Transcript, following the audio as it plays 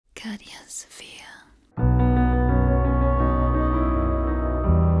Katja Savia.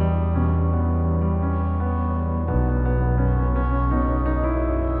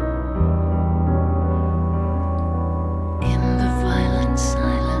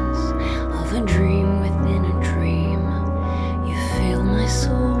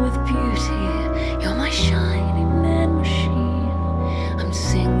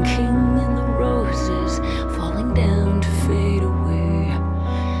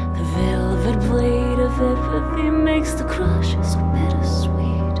 Empathy makes the crush so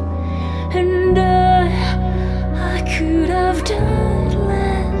bittersweet. And I could have died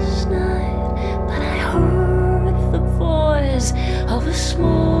last night, but I heard the voice of a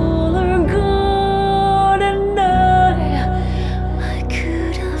smaller God. And I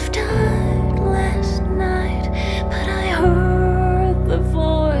could have died last night, but I heard the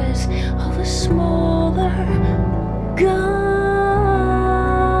voice of a smaller God.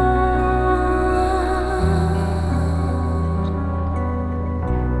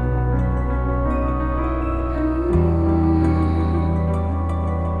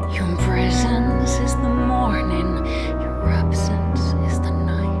 Is the morning, your absence is the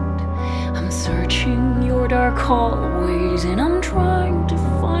night. I'm searching your dark hallways and I'm trying to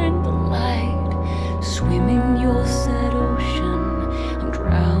find the light. Swimming your sad ocean, I'm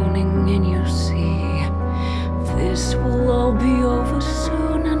drowning in your sea. This will all be over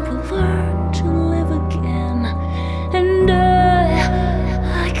soon and we'll learn to live again. And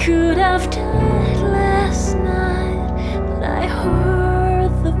I could have died last night, but I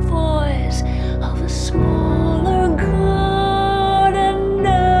heard the voice of a smaller God. And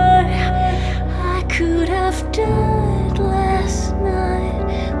I could have died last night,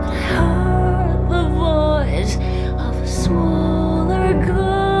 but I heard the voice of a smaller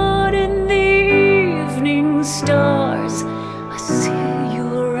God. In the evening stars, I see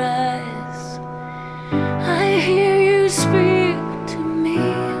your eyes, I hear you speak to me.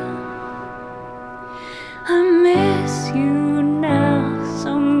 I miss you now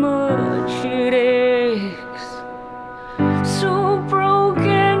so much, it aches. So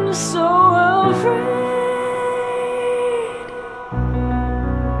broken, so afraid.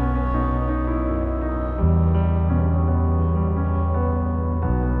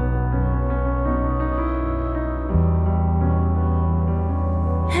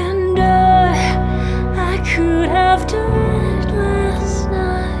 And I could have died last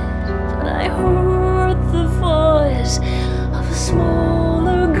night, but I heard the voice of a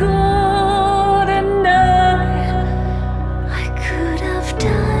smaller God. And I could have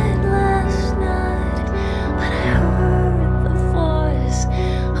died last night, but I heard the voice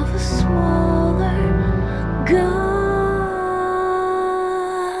of a smaller God.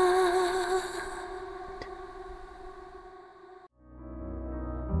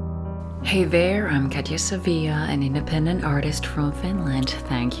 Hey there, I'm Katja Savia, an independent artist from Finland.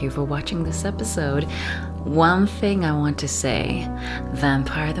 Thank you for watching this episode. One thing I want to say,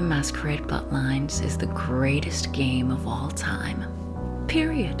 Vampire the Masquerade Bloodlines is the greatest game of all time.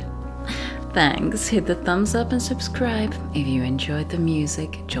 Period. Thanks, hit the thumbs up and subscribe. If you enjoyed the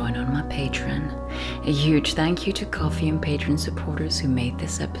music, join on my Patreon. A huge thank you to Ko-fi and Patreon supporters who made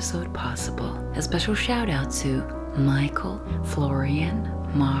this episode possible. A special shout out to Michael, Florian,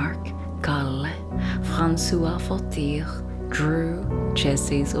 Mark, Kalle, François Fautier, Drew,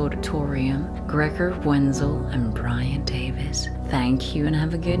 Jesse's Auditorium, Gregor Wenzel, and Brian Davis. Thank you and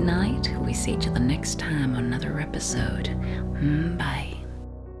have a good night. We see each other next time on another episode. Bye.